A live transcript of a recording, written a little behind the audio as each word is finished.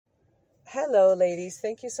Hello, ladies.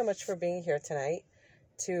 Thank you so much for being here tonight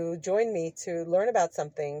to join me to learn about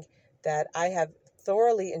something that I have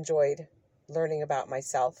thoroughly enjoyed learning about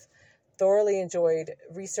myself, thoroughly enjoyed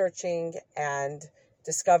researching and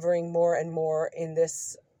discovering more and more in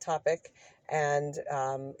this topic and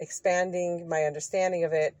expanding my understanding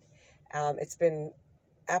of it. It's been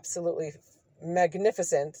absolutely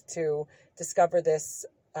magnificent to discover this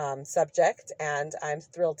subject, and I'm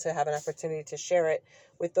thrilled to have an opportunity to share it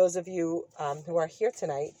with those of you who are here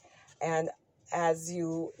tonight. And as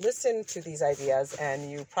you listen to these ideas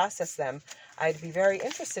and you process them, I'd be very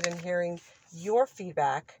interested in hearing your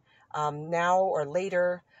feedback now or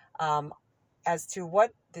later as to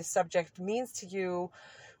what this subject means to you,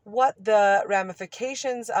 what the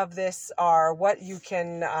ramifications of this are, what you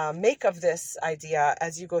can make of this idea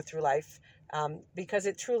as you go through life, because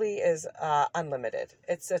it truly is unlimited.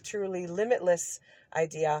 It's a truly limitless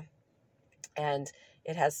idea, and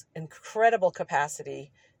it has incredible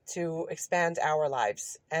capacity to expand our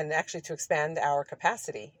lives and actually to expand our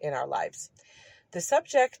capacity in our lives.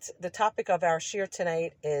 The topic of our shir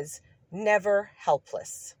tonight is Never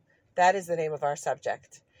Helpless. That is the name of our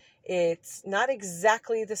subject. It's not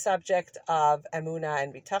exactly the subject of emunah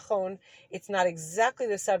and bitachon. It's not exactly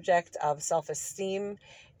the subject of self-esteem.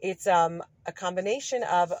 It's a combination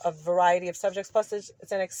of a variety of subjects, plus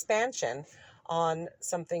it's an expansion on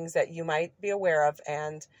some things that you might be aware of,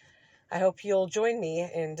 and I hope you'll join me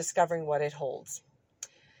in discovering what it holds.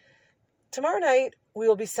 Tomorrow night, we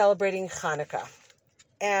will be celebrating Hanukkah,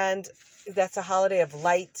 and that's a holiday of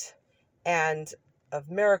light and of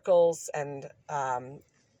miracles and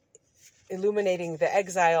illuminating the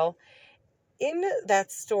exile. In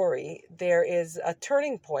that story, there is a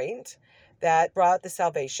turning point that brought the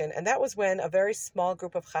salvation, and that was when a very small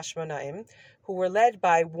group of Hashmonaim, who were led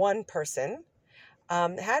by one person,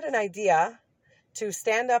 had an idea to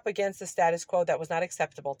stand up against the status quo that was not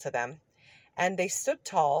acceptable to them. And they stood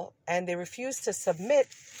tall, and they refused to submit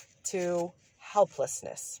to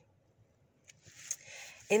helplessness.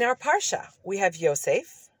 In our Parsha, we have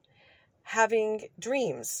Yosef having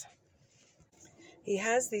dreams. He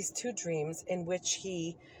has these two dreams in which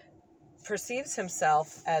he perceives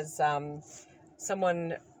himself as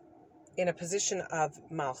someone in a position of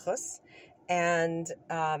malchus, and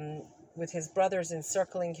with his brothers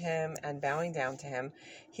encircling him and bowing down to him.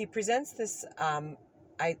 He presents this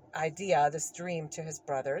idea, this dream, to his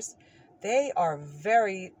brothers. They are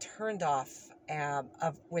very turned off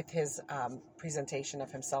with his presentation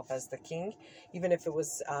of himself as the king, even if it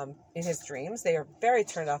was in his dreams. They are very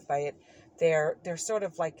turned off by it. They're sort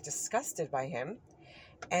of like disgusted by him.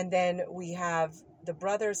 And then we have the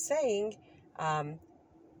brothers saying,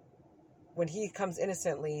 when he comes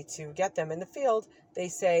innocently to get them in the field, they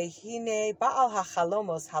say, Hine ba'al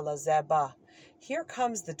hachalomos halazeba. Here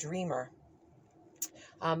comes the dreamer.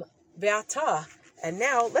 Ve'ata, and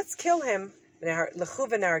now let's kill him. And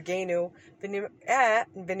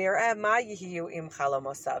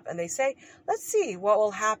they say, let's see what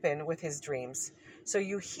will happen with his dreams. So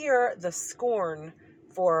you hear the scorn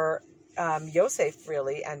for Yosef,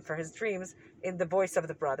 really, and for his dreams in the voice of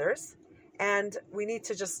the brothers. And we need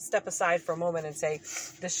to just step aside for a moment and say,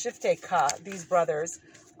 the Shiftei Ka, these brothers,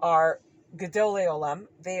 are Gedolei Olam.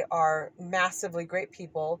 They are massively great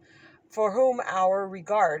people for whom our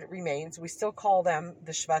regard remains. We still call them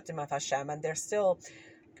the Shvatim of Hashem, and they're still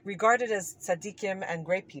regarded as tzaddikim and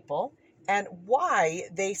great people. And why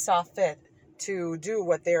they saw fit to do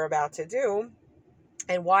what they're about to do,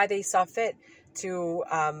 and why they saw fit to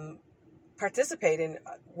participate in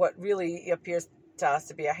what really appears to us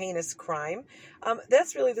to be a heinous crime,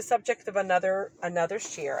 that's really the subject of another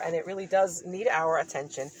shir, and it really does need our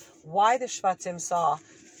attention. Why the Shvatim saw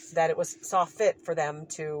fit for them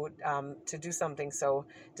to do something so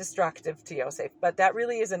destructive to Yosef. But that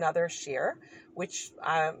really is another shir, which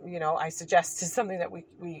I suggest is something that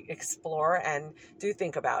we explore and do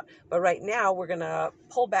think about. But right now we're going to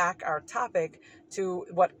pull back our topic to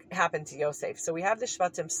what happened to Yosef. So we have the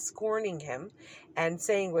Shvatim scorning him and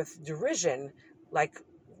saying with derision, like,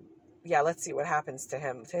 yeah, let's see what happens to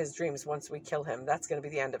him, to his dreams once we kill him. That's going to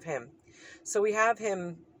be the end of him. So we have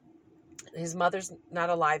him. His mother's not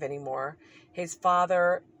alive anymore. His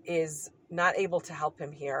father is not able to help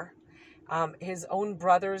him here. His own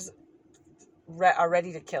brothers are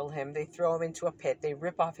ready to kill him. They throw him into a pit. They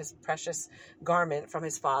rip off his precious garment from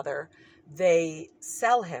his father. They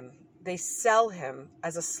sell him. They sell him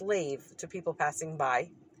as a slave to people passing by.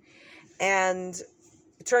 And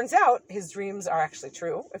it turns out his dreams are actually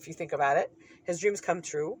true, if you think about it. His dreams come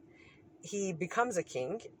true. He becomes a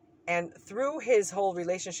king. And through his whole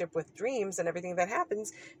relationship with dreams and everything that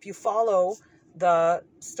happens, if you follow the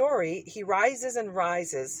story, he rises and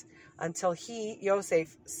rises until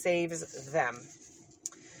Yosef, saves them.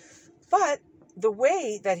 But the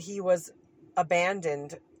way that he was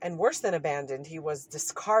abandoned, and worse than abandoned, he was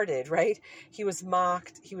discarded, right? He was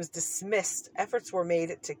mocked, he was dismissed, efforts were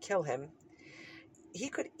made to kill him. He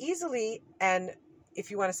could easily, and if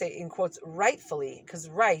you want to say in quotes, rightfully, because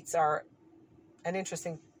rights are an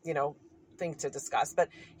interesting, thing to discuss, but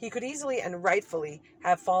he could easily and rightfully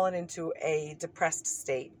have fallen into a depressed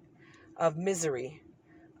state of misery.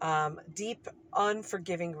 Deep,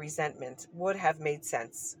 unforgiving resentment would have made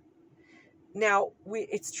sense. Now,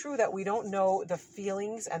 it's true that we don't know the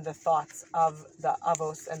feelings and the thoughts of the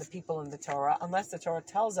Avos and the people in the Torah unless the Torah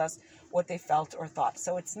tells us what they felt or thought.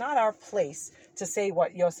 So it's not our place to say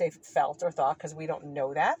what Yosef felt or thought because we don't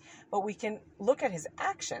know that. But we can look at his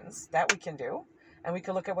actions, that we can do. And we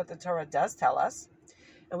can look at what the Torah does tell us.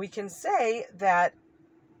 And we can say that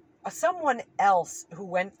someone else who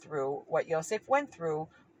went through what Yosef went through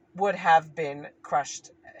would have been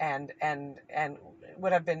crushed and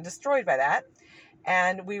would have been destroyed by that.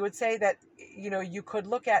 And we would say that, you could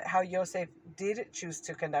look at how Yosef did choose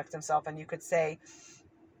to conduct himself, and you could say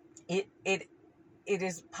it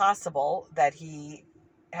is possible that he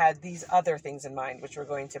had these other things in mind, which we're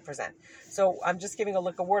going to present. So I'm just giving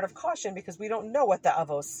a word of caution because we don't know what the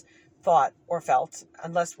Avos thought or felt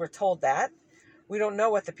unless we're told that. We don't know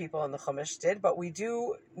what the people in the Chumash did, but we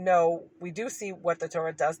do see what the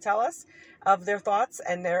Torah does tell us of their thoughts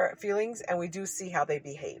and their feelings, and we do see how they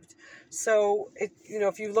behaved. So,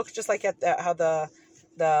 if you look just like at how the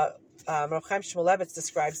Rav Chaim Shmulevitz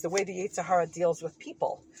describes the way the Yetzer Hara deals with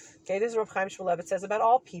people. Okay, this is Rav Chaim Shmulevitz says about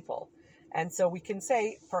all people. And so we can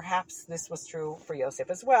say perhaps this was true for Yosef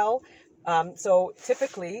as well. So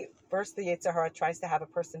typically, first the Yetzer Hara tries to have a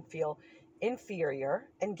person feel inferior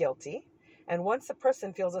and guilty. And once a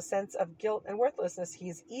person feels a sense of guilt and worthlessness, he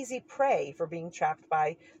is easy prey for being trapped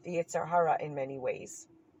by the Yetzer Hara in many ways.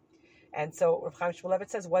 And so Rav Chaim Shmulevitz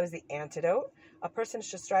says, what is the antidote? A person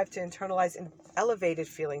should strive to internalize elevated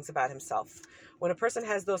feelings about himself. When a person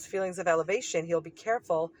has those feelings of elevation, he'll be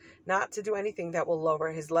careful not to do anything that will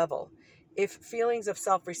lower his level. If feelings of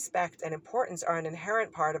self-respect and importance are an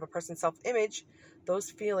inherent part of a person's self-image, those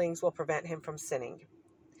feelings will prevent him from sinning.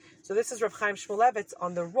 So this is Rav Chaim Shmulevitz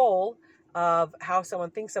on the role of how someone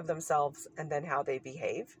thinks of themselves and then how they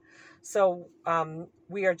behave. So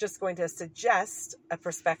we are just going to suggest a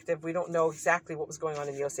perspective. We don't know exactly what was going on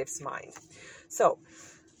in Yosef's mind. So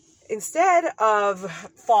instead of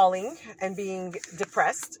falling and being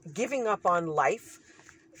depressed, giving up on life,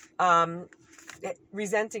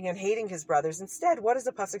 resenting and hating his brothers, instead, what does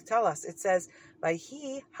the pasuk tell us? It says,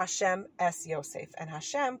 "Vayhi Hashem es Yosef," and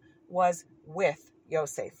Hashem was with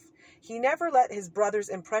Yosef. He never let his brother's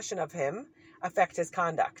impression of him affect his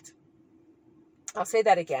conduct. I'll say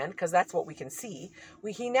that again because that's what we can see.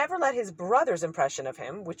 He never let his brother's impression of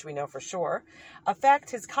him, which we know for sure, affect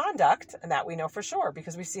his conduct, and that we know for sure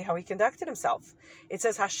because we see how he conducted himself. It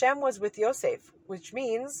says Hashem was with Yosef, which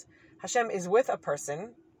means Hashem is with a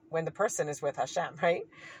person when the person is with Hashem, right?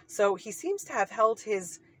 So he seems to have held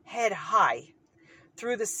his head high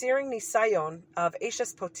through the searing nisayon of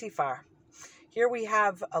Eshes Potiphar. Here we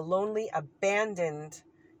have a lonely, abandoned,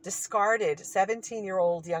 discarded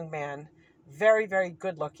 17-year-old young man, very, very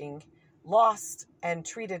good-looking, lost and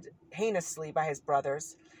treated heinously by his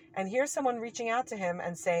brothers. And here's someone reaching out to him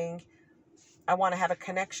and saying, I want to have a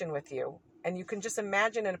connection with you. And you can just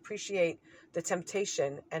imagine and appreciate the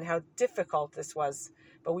temptation and how difficult this was.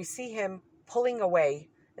 But we see him pulling away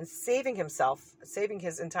and saving himself, saving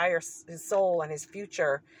his soul and his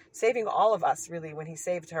future, saving all of us really when he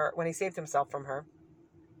saved himself from her.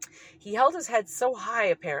 He held his head so high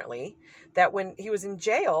apparently that when he was in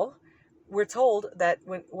jail, we're told that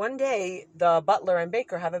when one day the butler and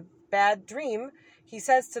baker have a bad dream, he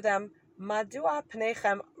says to them, Madua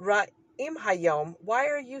pnechem ra'im hayom, why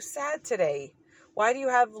are you sad today? Why do you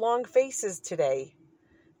have long faces today?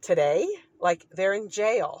 Today? Like they're in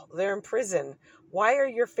jail, they're in prison. Why are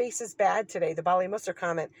your faces bad today? The Bali Musar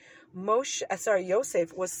comment,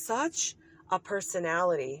 Yosef was such a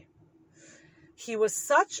personality. He was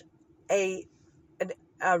such a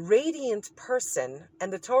radiant person.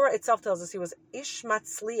 And the Torah itself tells us he was Ish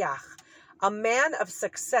Matzliach, a man of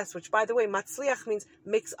success, which by the way, Matzliach means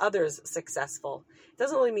makes others successful. It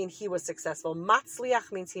doesn't only mean he was successful.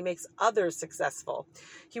 Matzliach means he makes others successful.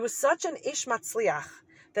 He was such an Ish Matzliach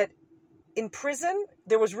that in prison,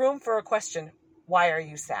 there was room for a question. Why are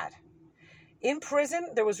you sad? In prison,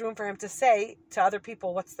 there was room for him to say to other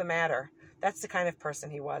people, what's the matter? That's the kind of person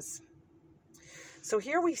he was. So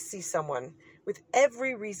here we see someone with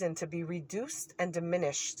every reason to be reduced and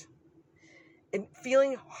diminished. and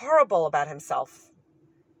feeling horrible about himself.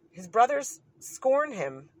 His brothers scorn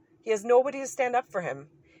him. He has nobody to stand up for him.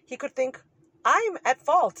 He could think, I'm at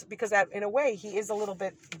fault, because in a way he is a little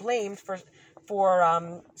bit blamed for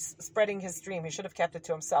spreading his dream. He should have kept it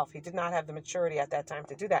to himself. He did not have the maturity at that time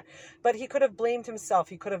to do that. But he could have blamed himself.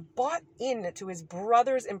 He could have bought into his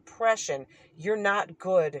brother's impression. You're not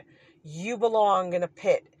good. You belong in a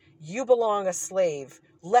pit. You belong a slave.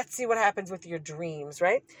 Let's see what happens with your dreams,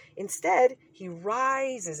 right? Instead, he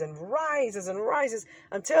rises and rises and rises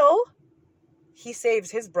until he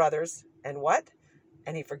saves his brothers. And what?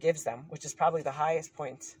 And he forgives them, which is probably the highest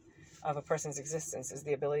point of a person's existence, is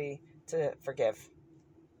the ability to forgive.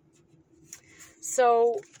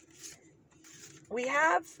 So we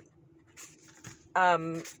have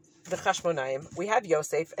the Chashmonaim, we have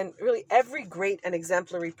Yosef, and really every great and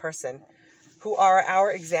exemplary person who are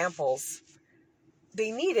our examples.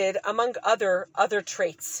 They needed, among other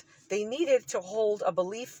traits, they needed to hold a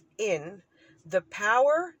belief in the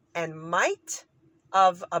power and might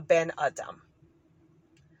of a Ben Adam,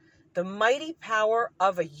 the mighty power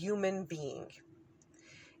of a human being.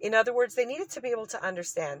 In other words, they needed to be able to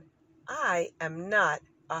understand, I am not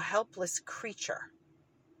a helpless creature,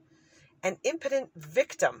 an impotent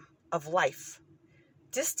victim of life,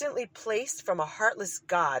 distantly placed from a heartless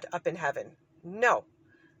God up in heaven. No,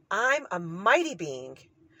 I'm a mighty being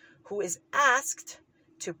who is asked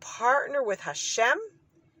to partner with Hashem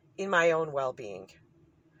in my own well-being.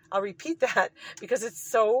 I'll repeat that because it's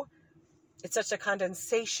such a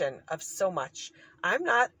condensation of so much. I'm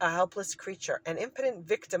not a helpless creature, an impotent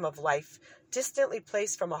victim of life, distantly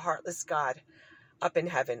placed from a heartless God up in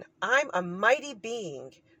heaven. I'm a mighty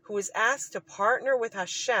being who is asked to partner with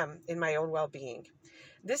Hashem in my own well-being.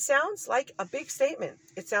 This sounds like a big statement.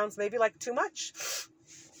 It sounds maybe like too much.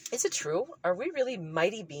 Is it true? Are we really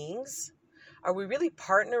mighty beings? Are we really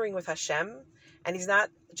partnering with Hashem? And he's not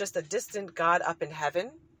just a distant God up in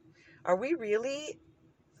heaven? Are we really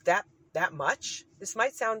that much? This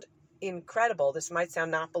might sound incredible. This might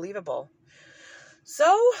sound not believable.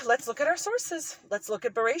 So let's look at our sources. Let's look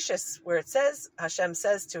at Bereshis, where it says, Hashem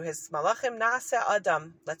says to his malachim, Naaseh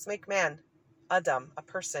Adam, let's make man, Adam, a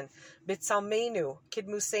person, B'tzalmeinu,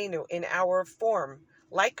 Kidmusenu, in our form,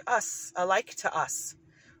 like us, alike to us.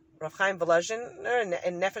 Rav Chaim Volozhin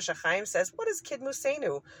in Nefesh HaChaim says, what is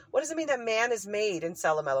Kidmusenu? What does it mean that man is made in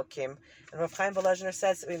Tzelem Elokim? And Rav Chaim Volozhin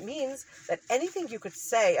says it means that anything you could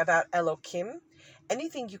say about Elokim,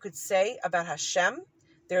 anything you could say about Hashem,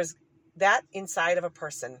 there's that inside of a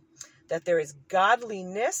person, that there is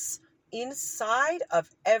godliness inside of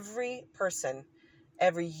every person.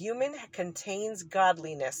 Every human contains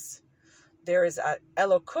godliness. There is a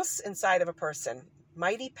Elokus inside of a person,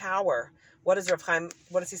 mighty power. What does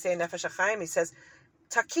he say in Nefesh HaChaim? He says,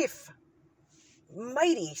 Takif,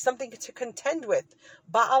 mighty, something to contend with.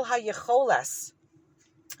 Ba'al hayecholes,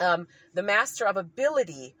 the master of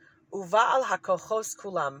ability. Uva'al hakochos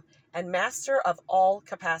kulam, and master of all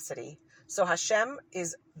capacity. So Hashem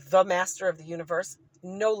is the master of the universe,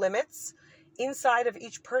 no limits. Inside of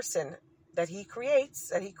each person that he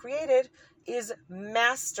created, is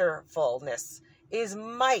masterfulness, is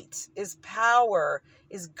might, is power,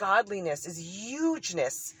 is godliness, is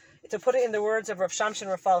hugeness. To put it in the words of Rav Shamshin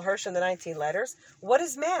Raphael Hirsch in the 19 letters, what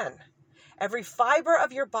is man? Every fiber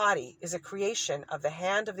of your body is a creation of the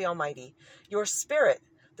hand of the Almighty. Your spirit,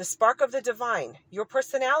 the spark of the divine, your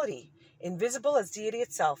personality, invisible as deity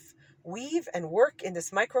itself, weave and work in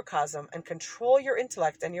this microcosm and control your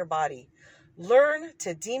intellect and your body. Learn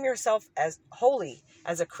to deem yourself as holy,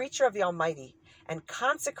 as a creature of the Almighty, and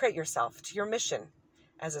consecrate yourself to your mission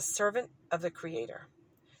as a servant of the Creator.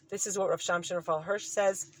 This is what Rav Shamshin Raphael Hirsch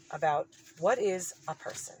says about what is a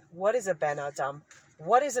person. What is a Ben Adam?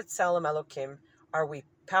 What is a Tzelem Elokim? Are we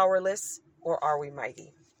powerless or are we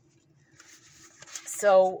mighty?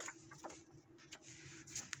 So,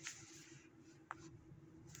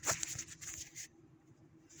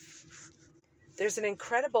 there's an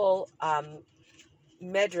incredible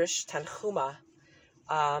Medrash Tanchuma,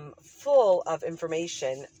 full of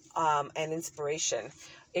information and inspiration.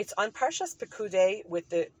 It's on Parshas Pekudei with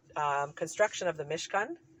the construction of the Mishkan,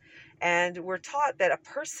 and we're taught that a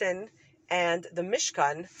person and the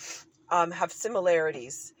Mishkan have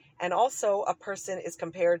similarities, and also a person is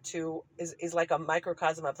compared to is like a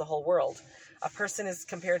microcosm of the whole world. A person is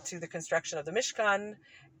compared to the construction of the Mishkan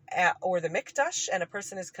or the Mikdash, and a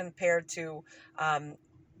person is compared to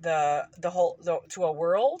to a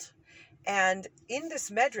world. And in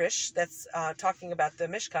this medrash that's talking about the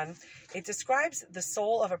Mishkan, it describes the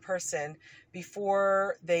soul of a person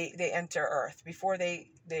before they enter earth, before they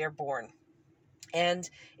are born. And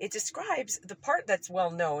it describes the part that's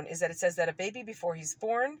well known is that it says that a baby before he's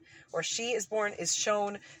born or she is born is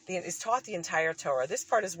taught the entire Torah. This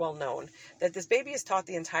part is well known, that this baby is taught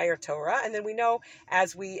the entire Torah. And then we know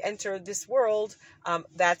as we enter this world,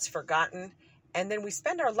 that's forgotten. And then we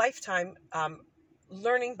spend our lifetime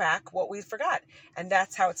learning back what we forgot. And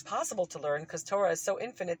that's how it's possible to learn, because Torah is so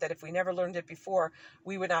infinite that if we never learned it before,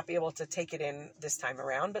 we would not be able to take it in this time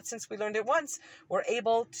around. But since we learned it once, we're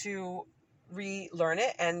able to relearn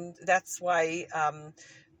it. And that's why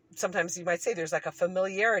sometimes you might say there's like a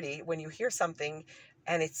familiarity when you hear something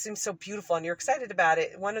and it seems so beautiful and you're excited about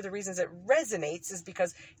it. One of the reasons it resonates is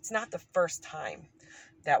because it's not the first time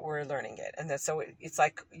that we're learning it. And so it's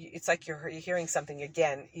like you're hearing something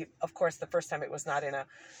again. Of course, the first time it was not in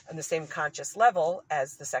the same conscious level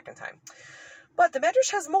as the second time. But the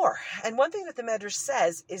Medrash has more. And one thing that the Medrash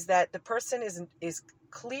says is that the person is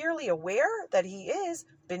clearly aware that he is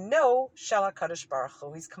Bino Shel HaKadosh Baruch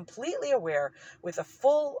Hu. He's completely aware with a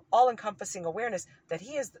full, all-encompassing awareness that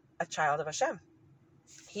he is a child of Hashem.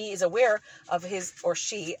 He is aware of his or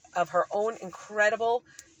she, of her own incredible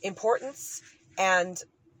importance and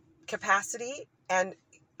capacity and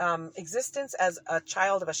existence as a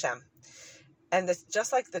child of Hashem. And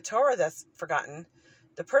just like the Torah that's forgotten,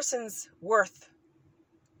 the person's worth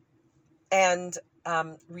and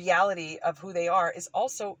reality of who they are is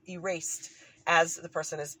also erased as the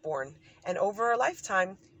person is born. And over a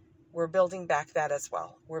lifetime, we're building back that as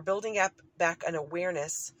well. We're building back an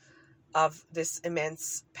awareness of this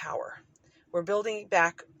immense power. We're building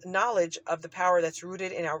back knowledge of the power that's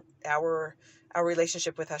rooted in our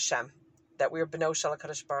relationship with Hashem, that we are B'no Shel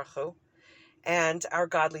HaKadosh Baruch Hu, and our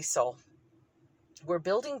godly soul. We're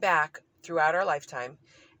building back throughout our lifetime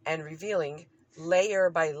and revealing layer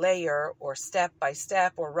by layer or step by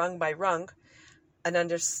step or rung by rung an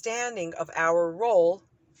understanding of our role,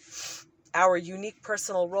 our unique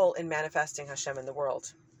personal role in manifesting Hashem in the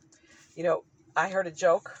world. You know, I heard a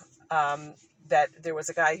joke that there was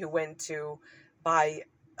a guy who went to buy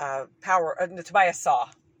to buy a saw.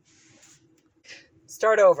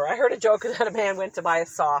 Start over. I heard a joke that a man went to buy a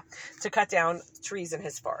saw to cut down trees in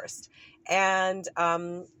his forest. And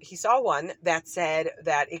he saw one that said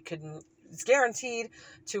that it's guaranteed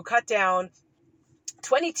to cut down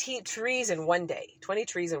 20 trees in one day. 20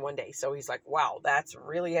 trees in one day. So he's like, wow, that's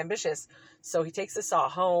really ambitious. So he takes the saw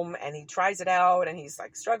home and he tries it out and he's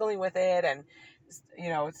like struggling with it and, you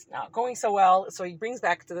know, it's not going so well. So he brings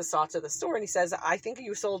back the saw to the store and he says, I think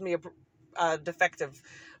you sold me a defective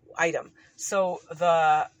item. So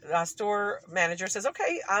the store manager says,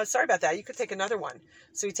 okay, sorry about that. You could take another one.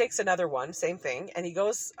 So he takes another one, same thing. And he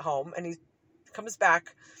goes home and he comes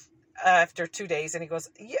back after 2 days and he goes,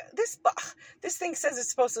 yeah, this thing says it's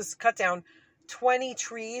supposed to cut down 20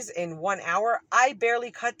 trees in 1 hour. I barely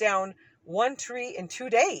cut down one tree in 2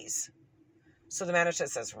 days. So the manager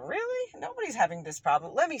says, really? Nobody's having this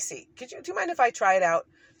problem. Let me see. Do you mind if I try it out?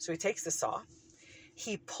 So he takes the saw.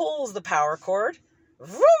 He pulls the power cord.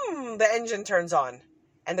 Vroom! The engine turns on.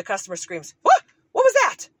 And the customer screams, what? What was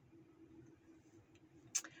that?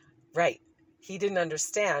 Right. He didn't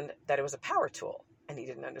understand that it was a power tool. And he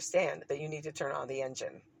didn't understand that you need to turn on the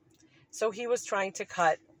engine. So he was trying to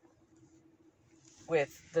cut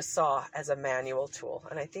with the saw as a manual tool.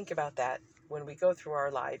 And I think about that when we go through our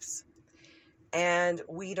lives and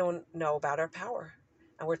we don't know about our power.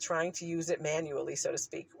 And we're trying to use it manually, so to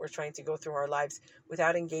speak. We're trying to go through our lives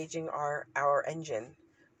without engaging our engine,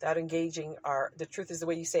 without engaging the truth is the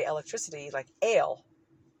way you say electricity, like ale,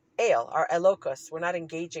 our elokus. We're not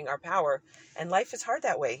engaging our power. And life is hard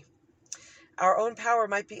that way. Our own power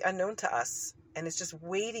might be unknown to us, and it's just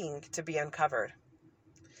waiting to be uncovered.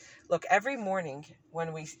 Look, every morning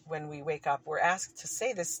when we wake up, we're asked to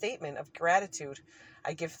say this statement of gratitude.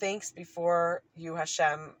 I give thanks before you,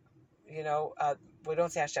 Hashem. You know, we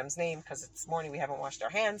don't say Hashem's name because it's morning, we haven't washed our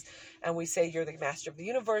hands, and we say you're the master of the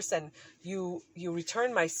universe, and you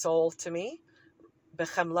return my soul to me,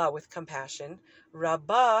 bechemla, with compassion.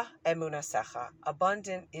 Rabba emunasecha,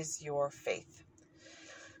 abundant is your faith.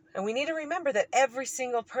 And we need to remember that every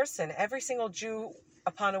single person, every single Jew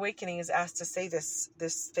upon awakening is asked to say this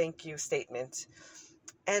thank you statement.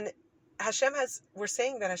 And we're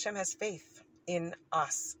saying that Hashem has faith in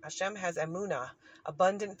us. Hashem has emunah,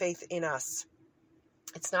 abundant faith in us.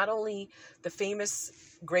 It's not only the famous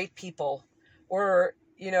great people or,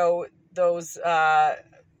 you know, those,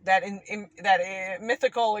 that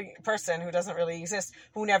mythical person who doesn't really exist,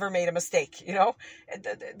 who never made a mistake, you know.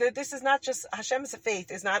 This is not just, Hashem's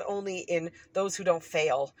faith is not only in those who don't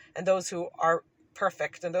fail and those who are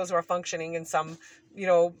perfect and those who are functioning in some, you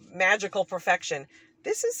know, magical perfection.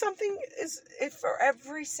 This is something for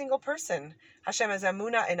every single person. Hashem has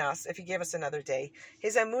emunah in us. If he gave us another day,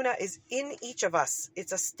 his emunah is in each of us.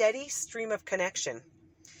 It's a steady stream of connection.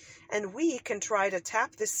 And we can try to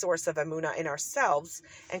tap this source of emunah in ourselves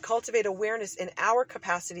and cultivate awareness in our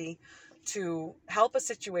capacity to help a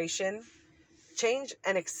situation, change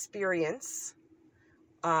an experience,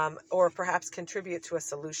 or perhaps contribute to a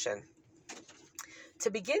solution. To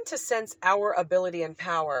begin to sense our ability and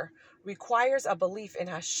power requires a belief in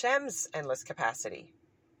Hashem's endless capacity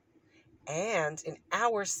and in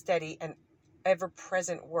our steady and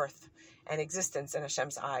ever-present worth and existence in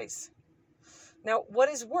Hashem's eyes. Now, what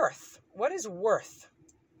is worth? What is worth?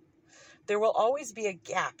 There will always be a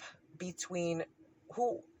gap between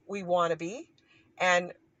who we want to be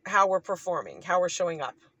and how we're performing, how we're showing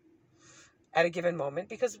up at a given moment,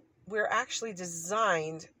 because we're actually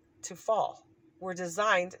designed to fall. We're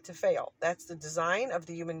designed to fail. That's the design of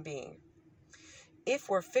the human being. If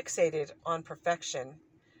we're fixated on perfection,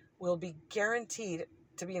 we'll be guaranteed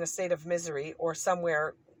to be in a state of misery or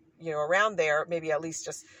somewhere, around there, maybe at least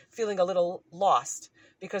just feeling a little lost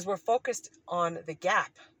because we're focused on the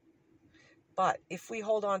gap. But if we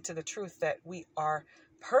hold on to the truth that we are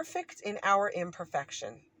perfect in our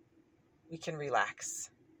imperfection, we can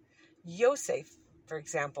relax. Yosef, for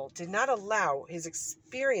example, did not allow his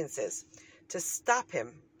experiences to stop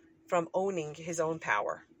him from owning his own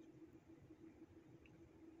power.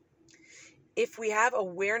 If we have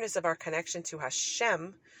awareness of our connection to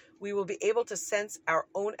Hashem, we will be able to sense our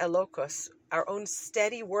own elokus, our own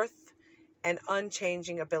steady worth and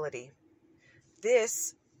unchanging ability.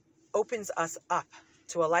 This opens us up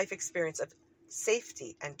to a life experience of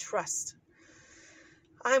safety and trust.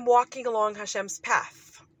 I'm walking along Hashem's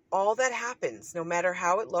path. All that happens, no matter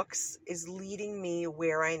how it looks, is leading me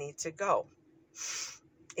where I need to go.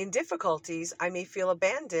 In difficulties, I may feel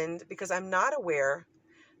abandoned because I'm not aware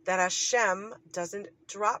that Hashem doesn't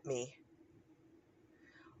drop me.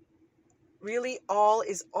 Really, all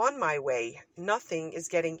is on my way. Nothing is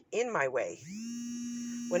getting in my way.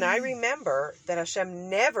 When I remember that Hashem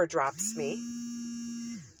never drops me,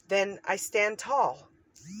 then I stand tall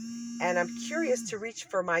and I'm curious to reach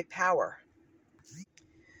for my power.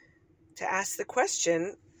 To ask the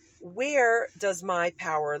question, where does my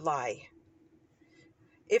power lie?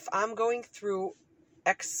 If I'm going through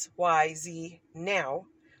X, Y, Z now,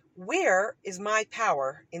 where is my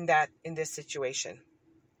power in this situation?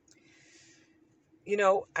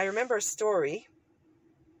 I remember a story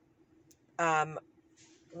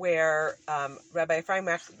where Rabbi Ephraim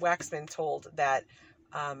Waxman told that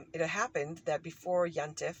it had happened that before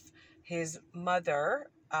Yontif, his mother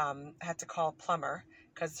had to call a plumber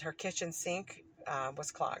because her kitchen sink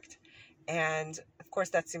was clogged. And of course,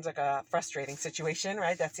 that seems like a frustrating situation,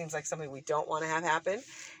 right? That seems like something we don't want to have happen.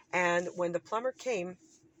 And when the plumber came,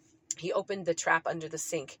 he opened the trap under the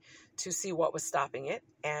sink to see what was stopping it.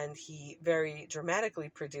 And he very dramatically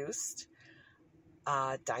produced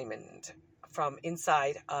a diamond from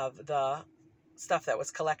inside of the stuff that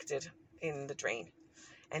was collected in the drain.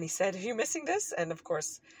 And he said, "Are you missing this?" And of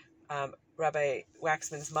course, Rabbi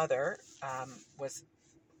Waxman's mother was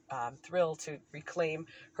thrilled to reclaim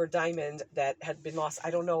her diamond that had been lost.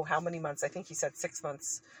 I don't know how many months. I think he said 6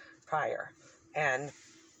 months prior. And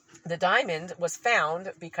the diamond was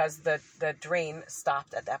found because the drain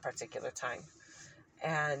stopped at that particular time.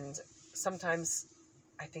 And sometimes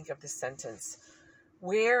I think of this sentence,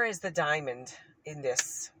 where is the diamond in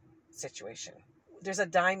this situation? There's a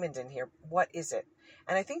diamond in here. What is it?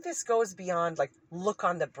 And I think this goes beyond like look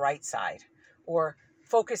on the bright side or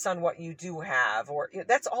focus on what you do have, or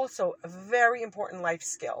that's also a very important life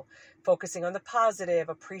skill, focusing on the positive,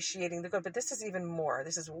 appreciating the good. But this is even more.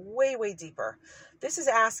 This is way, way deeper. This is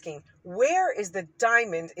asking, where is the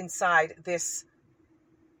diamond inside this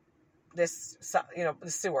the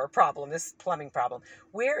sewer problem, this plumbing problem?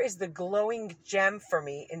 Where is the glowing gem for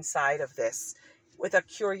me inside of this? With a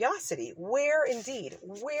curiosity, where indeed?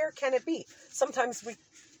 Where can it be? Sometimes we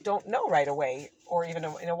don't know right away, or even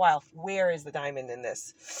in a while, where is the diamond in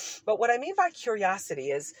this? But what I mean by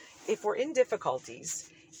curiosity is if we're in difficulties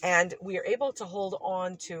and we are able to hold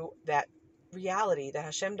on to that reality that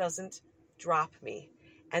Hashem doesn't drop me,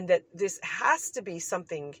 and that this has to be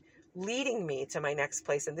something leading me to my next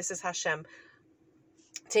place, and this is Hashem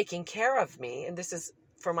taking care of me, and this is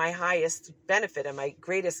for my highest benefit and my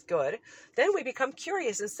greatest good, then we become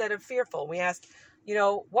curious instead of fearful. We ask,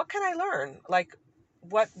 what can I learn? Like,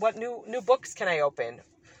 what new books can I open?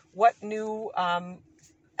 What new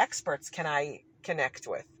experts can I connect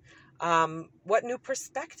with? What new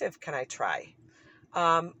perspective can I try?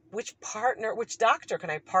 Which doctor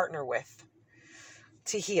can I partner with?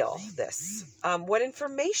 to heal this?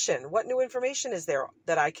 What new information is there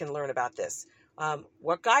that I can learn about this?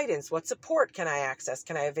 What guidance, what support can I access?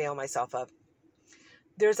 Can I avail myself of?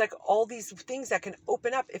 There's like all these things that can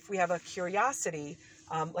open up if we have a curiosity.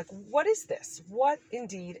 Like, what is this? What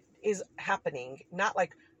indeed is happening? Not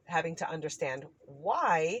like having to understand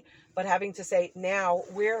why, but having to say, now,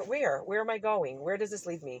 where am I going? Where does this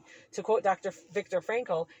lead me? To quote Dr. Viktor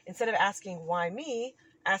Frankl, instead of asking why me,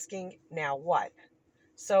 asking now what?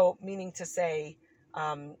 So meaning to say,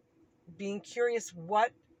 being curious,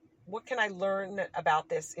 what can I learn about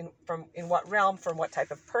this in what realm, from what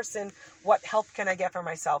type of person, what help can I get for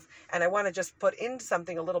myself? And I want to just put in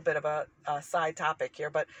something, a little bit of a side topic here,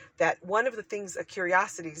 but that one of the things,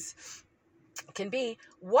 curiosities can be,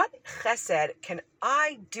 what chesed can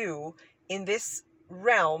I do in this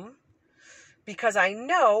realm? Because I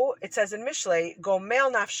know, it says in Mishlei,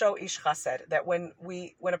 Gomel nafsho ish chesed, that when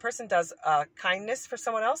a person does kindness for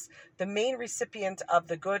someone else, the main recipient of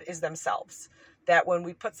the good is themselves. That when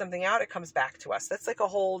we put something out, it comes back to us. That's like a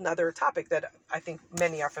whole nother topic that I think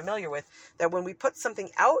many are familiar with, that when we put something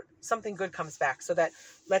out, something good comes back. So that,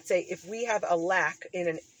 let's say, if we have a lack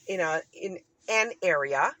in an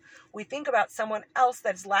area, we think about someone else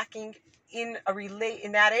that's lacking in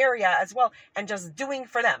that area as well, and just doing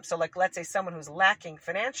for them. So like, let's say someone who's lacking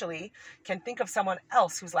financially can think of someone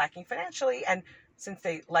else who's lacking financially, and since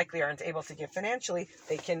they likely aren't able to give financially,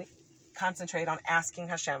 they can concentrate on asking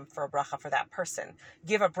Hashem for a bracha for that person.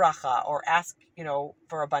 Give a bracha, or ask,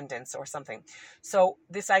 for abundance or something. So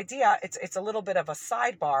this idea, it's a little bit of a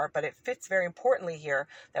sidebar, but it fits very importantly here,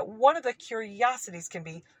 that one of the curiosities can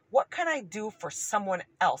be, what can I do for someone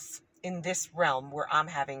else in this realm where I'm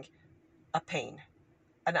having a pain,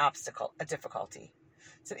 an obstacle, a difficulty?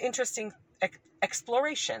 It's an interesting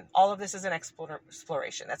exploration. All of this is an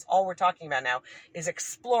exploration. That's all we're talking about now, is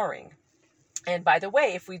exploring. And by the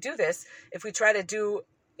way, if we do this, if we try to do,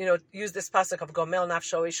 use this pasuk of Gomel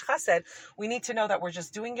nafsho ish chesed, we need to know that we're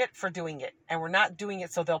just doing it for doing it. And we're not doing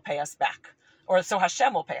it so they'll pay us back, or so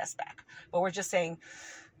Hashem will pay us back. But we're just saying,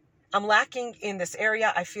 I'm lacking in this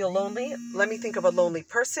area. I feel lonely. Let me think of a lonely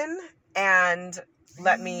person, and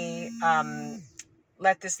let me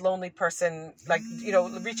let this lonely person,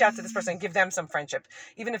 reach out to this person and give them some friendship.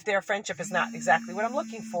 Even if their friendship is not exactly what I'm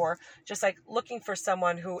looking for, just like looking for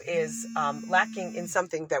someone who is lacking in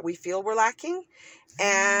something that we feel we're lacking,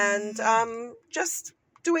 and just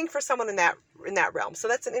doing for someone in that realm. So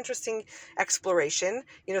that's an interesting exploration.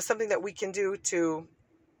 Something that we can do to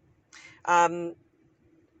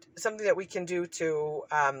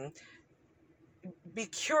be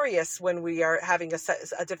curious when we are having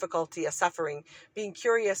a difficulty, a suffering. Being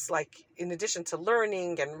curious, like, in addition to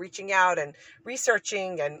learning and reaching out and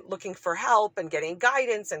researching and looking for help and getting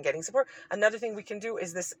guidance and getting support, another thing we can do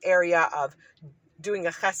is this area of doing a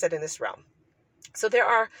chesed in this realm. So there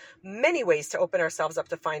are many ways to open ourselves up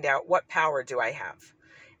to find out, what power do I have?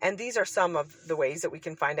 And these are some of the ways that we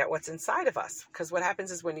can find out what's inside of us. Because what happens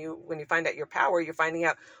is when you find out your power, you're finding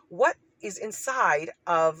out what is inside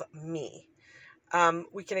of me.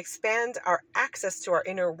 We can expand our access to our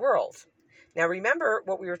inner world. Now, remember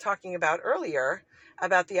what we were talking about earlier,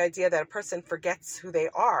 about the idea that a person forgets who they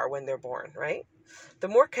are when they're born, right? The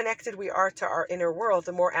more connected we are to our inner world,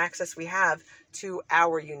 the more access we have to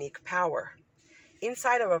our unique power.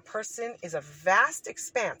 Inside of a person is a vast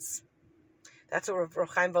expanse. That's what Rav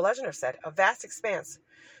Chaim Volozhiner said, a vast expanse.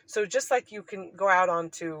 So just like you can go out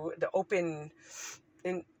onto the open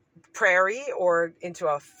prairie, or into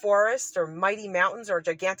a forest, or mighty mountains, or a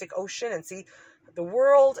gigantic ocean, and see the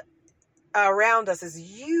world around us is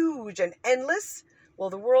huge and endless. Well,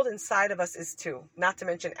 the world inside of us is too, not to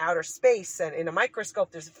mention outer space, and in a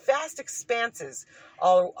microscope there's vast expanses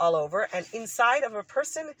all over, and inside of a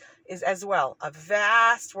person is as well a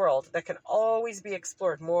vast world that can always be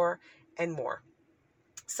explored more and more.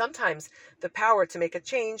 Sometimes the power to make a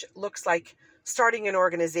change looks like starting an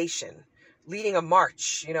organization, leading a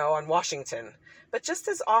march, on Washington. But just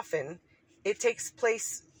as often, it takes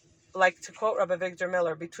place, like to quote Rabbi Victor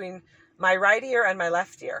Miller, between my right ear and my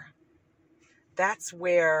left ear. That's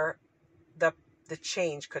where the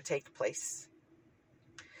change could take place.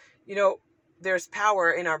 There's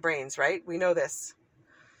power in our brains, right? We know this.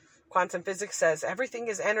 Quantum physics says everything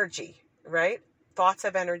is energy, right? Thoughts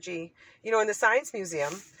have energy. In the Science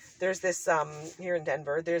Museum, there's this, here in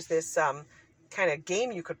Denver, there's this kind of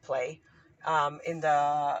game you could play in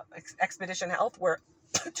the Expedition Health, where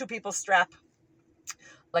two people strap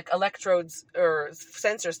like electrodes or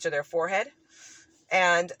sensors to their forehead,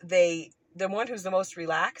 and the one who's the most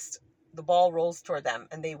relaxed, the ball rolls toward them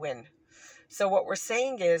and they win. So what we're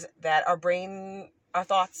saying is that our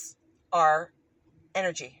thoughts are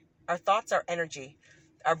energy. Our thoughts are energy.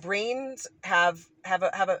 Our brains have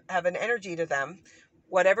an energy to them.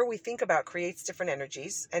 Whatever we think about creates different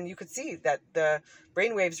energies, and you could see that the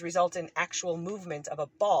brain waves result in actual movement of a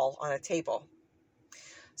ball on a table.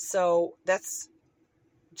 So that's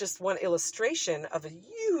just one illustration of a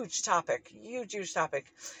huge topic.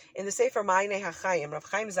 In the Sefer Ma'anei HaChaim, Rav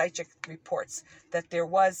Chaim Zaitchik reports that there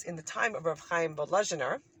was, in the time of Rav Chaim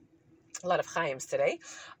Volozhiner, a lot of Chaims today,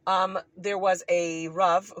 there was a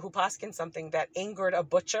Rav who paskined something that angered a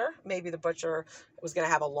butcher. Maybe the butcher was going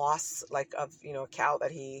to have a loss, like of, a cow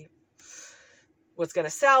that he was going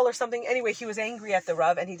to sell or something. Anyway, he was angry at the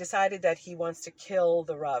Rav, and he decided that he wants to kill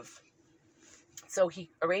the Rav. So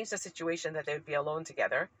he arranged a situation that they would be alone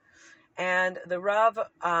together. And the Rav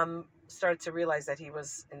started to realize that he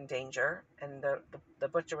was in danger, and the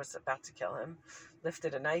butcher was about to kill him,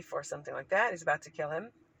 lifted a knife or something like that. He's about to kill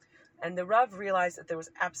him. And the Rav realized that there was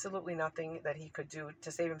absolutely nothing that he could do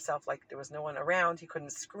to save himself. Like, there was no one around. He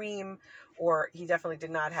couldn't scream, or he definitely did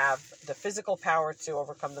not have the physical power to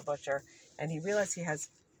overcome the butcher. And he realized he has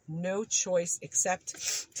no choice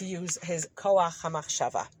except to use his koach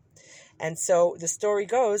hamachshava. And so the story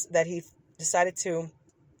goes that he decided to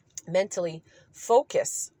mentally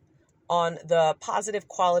focus on the positive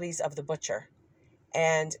qualities of the butcher.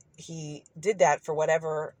 And he did that for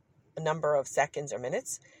whatever number of seconds or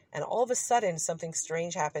minutes. And all of a sudden, something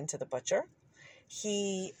strange happened to the butcher.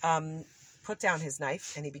 He put down his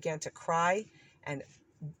knife and he began to cry and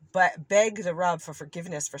beg the Rav for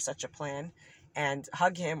forgiveness for such a plan, and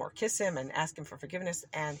hug him or kiss him and ask him for forgiveness.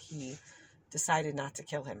 And he decided not to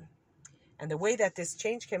kill him. And the way that this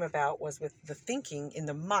change came about was with the thinking in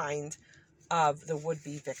the mind of the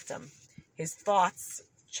would-be victim. His thoughts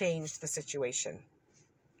changed the situation.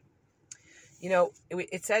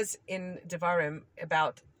 It says in Devarim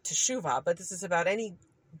about teshuvah, but this is about any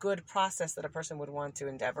good process that a person would want to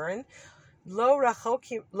endeavor in. Lo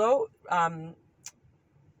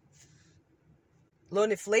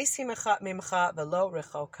niflesi mimcha velo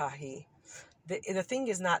rechokahi. The thing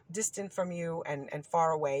is not distant from you and far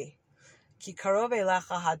away. Ki karov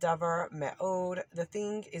elecha hadavar me'od. The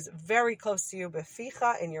thing is very close to you.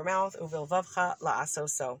 Beficha, in your mouth, uvilvavcha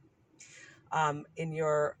la'asoso. In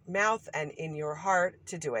your mouth and in your heart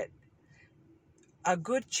to do it. A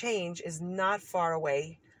good change is not far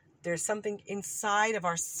away. There's something inside of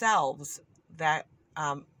ourselves that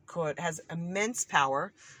has immense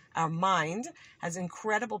power. Our mind has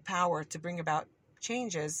incredible power to bring about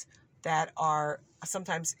changes that are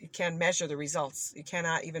sometimes you can't measure the results. You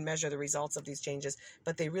cannot even measure the results of these changes,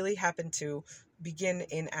 but they really happen to begin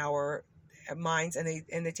in our minds, and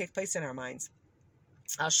they take place in our minds.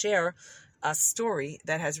 I'll share a story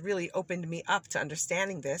that has really opened me up to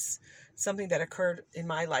understanding this, something that occurred in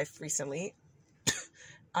my life recently.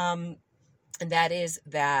 And that is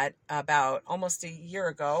that about almost a year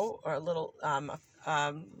ago, or a little,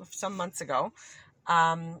 some months ago,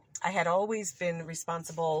 I had always been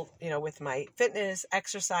responsible, with my fitness,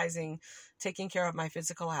 exercising, taking care of my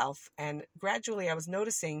physical health. And gradually I was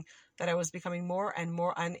noticing that I was becoming more and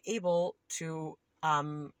more unable to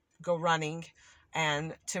go running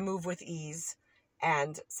and to move with ease.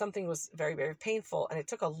 And something was very, very painful. And it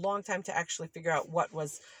took a long time to actually figure out what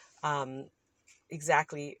was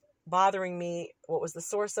exactly bothering me, what was the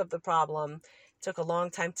source of the problem. It took a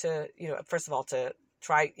long time to, first of all, to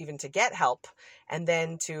try even to get help, and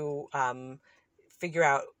then to figure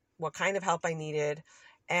out what kind of help I needed.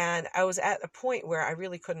 And I was at a point where I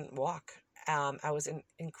really couldn't walk. I was in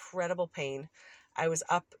incredible pain. I was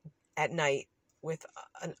up at night with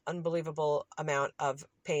an unbelievable amount of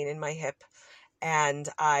pain in my hip, and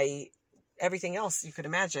everything else you could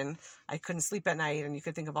imagine. I couldn't sleep at night, and you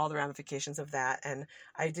could think of all the ramifications of that. And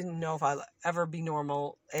I didn't know if I'll ever be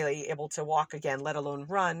able to walk again, let alone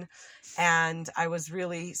run. And I was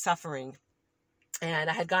really suffering. And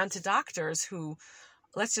I had gone to doctors who,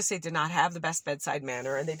 let's just say, did not have the best bedside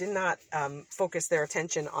manner, and they did not focus their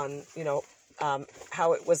attention on,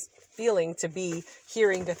 how it was feeling to be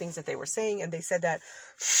hearing the things that they were saying. And they said that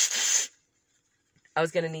I was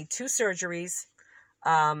going to need 2 surgeries,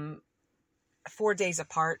 4 days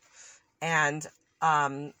apart, and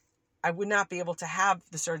I would not be able to have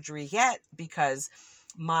the surgery yet because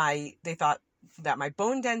they thought that my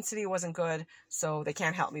bone density wasn't good, so they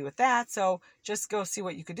can't help me with that. So just go see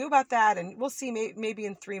what you could do about that, and we'll see. Maybe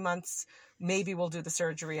in 3 months, maybe we'll do the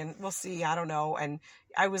surgery, and we'll see. I don't know. And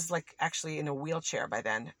I was actually in a wheelchair by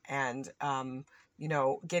then, and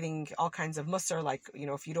getting all kinds of musser,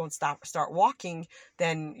 if you don't start walking,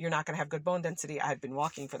 then you're not going to have good bone density. I had been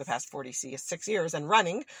walking for the past 46 years and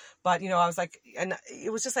running, but, I was and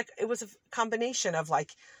it was just it was a combination of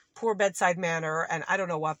poor bedside manner, and I don't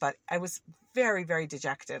know what, but I was very, very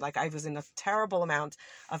dejected. Like I was in a terrible amount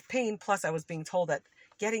of pain. Plus I was being told that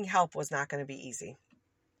getting help was not going to be easy.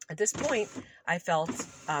 At this point, I felt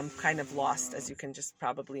kind of lost, as you can just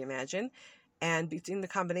probably imagine. And between the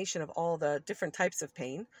combination of all the different types of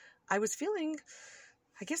pain, I was feeling,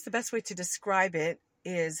 I guess the best way to describe it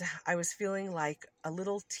is I was feeling like a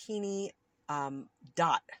little teeny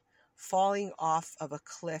dot falling off of a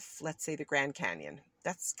cliff, let's say the Grand Canyon.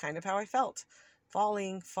 That's kind of how I felt.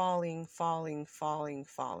 Falling.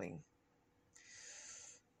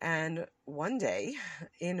 And one day,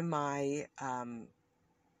 in my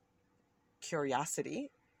curiosity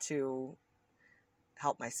to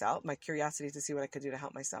help myself, my curiosity to see what I could do to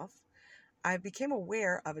help myself, I became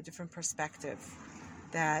aware of a different perspective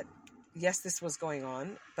that, yes, this was going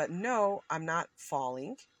on, but no, I'm not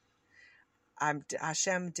falling.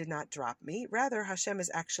 Hashem did not drop me. Rather, Hashem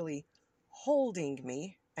is actually holding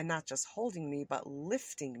me, and not just holding me, but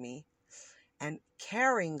lifting me and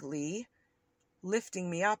caringly lifting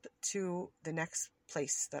me up to the next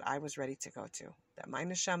place that I was ready to go to. That my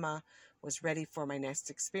neshama was ready for my next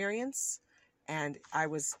experience, and I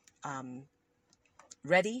was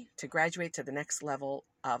ready to graduate to the next level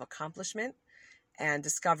of accomplishment and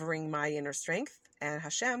discovering my inner strength. And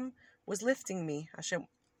Hashem was lifting me. Hashem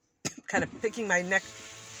kind of picking my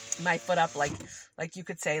foot up, like you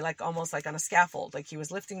could say, like almost like on a scaffold. Like he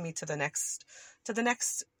was lifting me to the next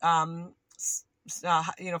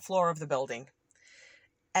floor of the building.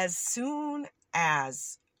 As soon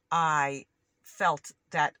as I felt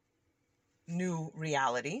that new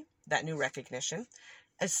reality, that new recognition,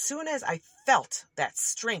 as soon as I felt that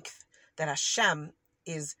strength that Hashem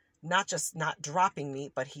is not just not dropping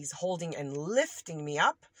me, but he's holding and lifting me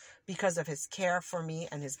up because of his care for me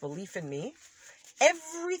and his belief in me,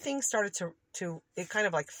 everything started to it kind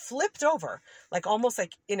of like flipped over, like almost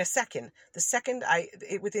like in a second. The second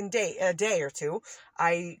within a day or two,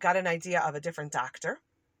 I got an idea of a different doctor.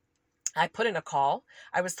 I put in a call.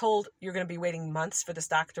 I was told you're going to be waiting months for this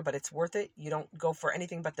doctor, but it's worth it. You don't go for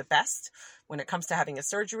anything but the best. When it comes to having a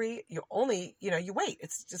surgery, you only, you wait.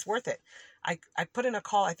 It's just worth it. I put in a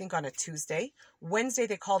call, I think on a Tuesday. Wednesday,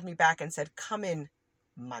 they called me back and said, come in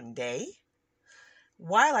Monday.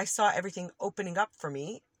 While I saw everything opening up for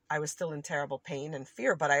me, I was still in terrible pain and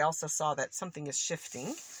fear, but I also saw that something is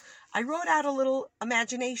shifting. I wrote out a little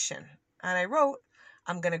imagination, and I wrote,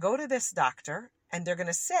 I'm going to go to this doctor, and they're going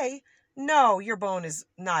to say, no, your bone is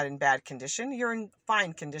not in bad condition. You're in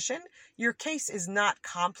fine condition. Your case is not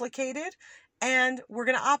complicated, and we're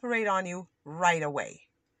going to operate on you right away.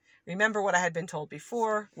 Remember what I had been told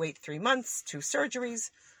before, wait 3 months, 2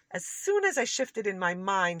 surgeries. As soon as I shifted in my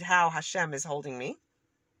mind how Hashem is holding me,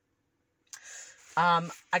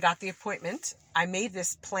 I got the appointment. I made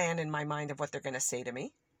this plan in my mind of what they're going to say to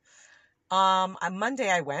me. On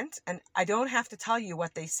Monday I went, and I don't have to tell you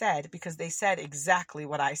what they said because they said exactly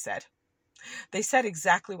what I said. They said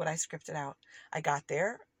exactly what I scripted out. I got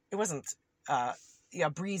there. It wasn't a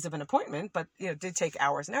breeze of an appointment, but it did take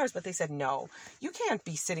hours and hours. But they said, no, you can't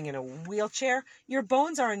be sitting in a wheelchair. Your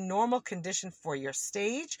bones are in normal condition for your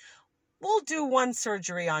stage. We'll do 1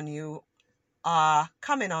 surgery on you.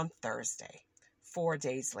 Come in on Thursday, 4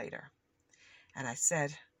 days later. And I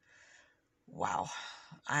said, wow,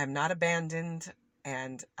 I'm not abandoned,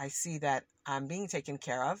 and I see that I'm being taken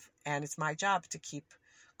care of, and it's my job to keep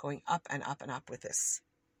going up and up and up with this.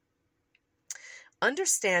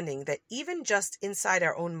 Understanding that even just inside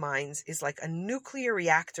our own minds is like a nuclear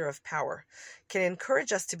reactor of power can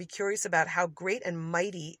encourage us to be curious about how great and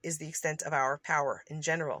mighty is the extent of our power in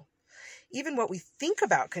general. Even what we think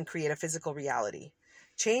about can create a physical reality.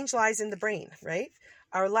 Change lies in the brain, right?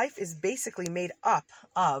 Our life is basically made up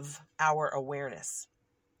of our awareness.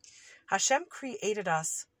 Hashem created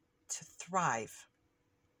us to thrive,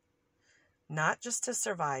 not just to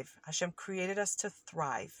survive. Hashem created us to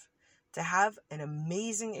thrive, to have an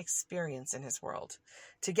amazing experience in his world,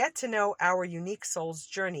 to get to know our unique soul's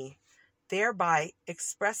journey, thereby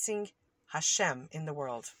expressing Hashem in the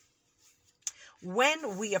world.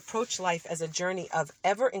 When we approach life as a journey of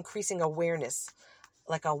ever-increasing awareness,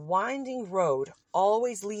 like a winding road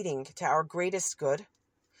always leading to our greatest good,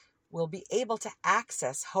 we'll be able to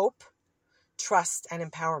access hope, trust, and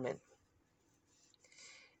empowerment.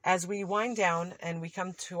 As we wind down and we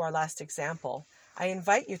come to our last example, I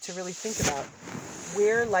invite you to really think about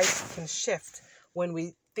where life can shift when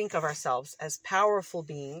we think of ourselves as powerful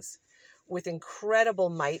beings with incredible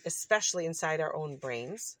might, especially inside our own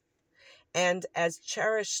brains, and as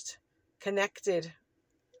cherished, connected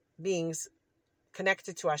beings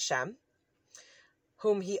connected to Hashem,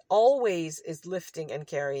 whom he always is lifting and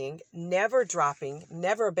carrying, never dropping,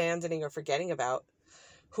 never abandoning or forgetting about,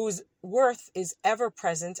 whose worth is ever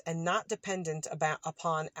present and not dependent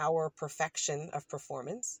upon our perfection of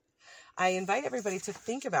performance. I invite everybody to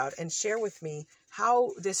think about and share with me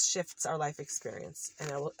how this shifts our life experience.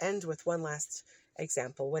 And I will end with one last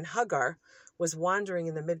example. When Hagar was wandering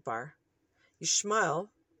in the Midbar, Ishmael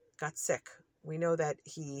got sick. We know that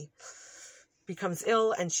he becomes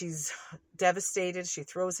ill and she's devastated. She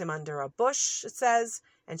throws him under a bush, it says,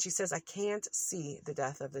 and she says, I can't see the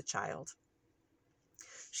death of the child.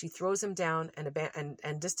 She throws him down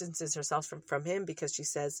and distances herself from him because she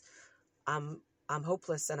says, I'm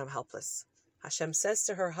hopeless and I'm helpless. Hashem says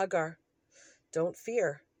to her, Hagar, don't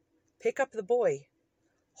fear. Pick up the boy.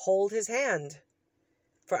 Hold his hand,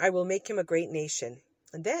 for I will make him a great nation.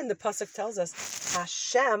 And then the pasuk tells us,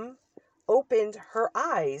 Hashem opened her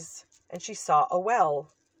eyes and she saw a well.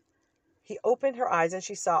 He opened her eyes and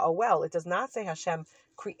she saw a well. It does not say Hashem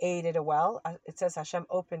created a well. It says Hashem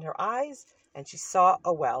opened her eyes and she saw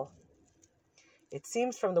a well. It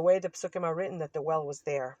seems from the way the psukim are written that the well was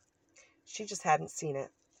there. She just hadn't seen it.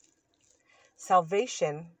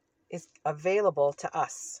 Salvation is available to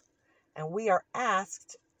us, and we are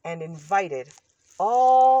asked and invited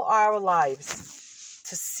all our lives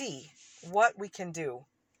to see what we can do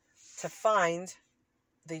to find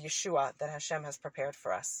the Yeshua that Hashem has prepared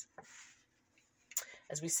for us.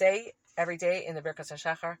 As we say every day in the Birkas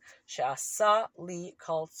HaShachar, She'asa li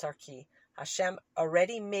kol tzarki. Hashem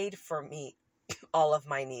already made for me all of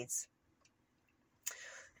my needs.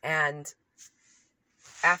 And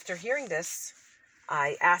after hearing this,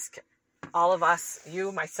 I ask all of us,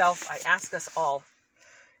 you, myself, I ask us all,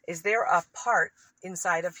 is there a part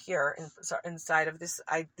inside of here, inside of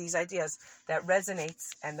these ideas that resonates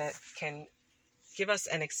and that can give us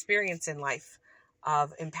an experience in life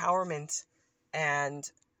of empowerment and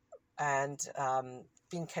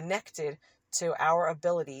being connected to our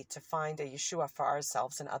ability to find a Yeshua for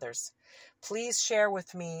ourselves and others? Please share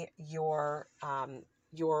with me your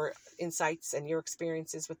insights and your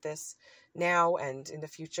experiences with this now and in the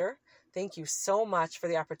future. Thank you so much for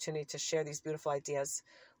the opportunity to share these beautiful ideas.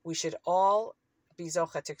 We should all be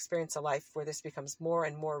zocha to experience a life where this becomes more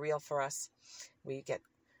and more real for us. We get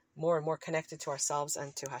more and more connected to ourselves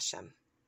and to Hashem.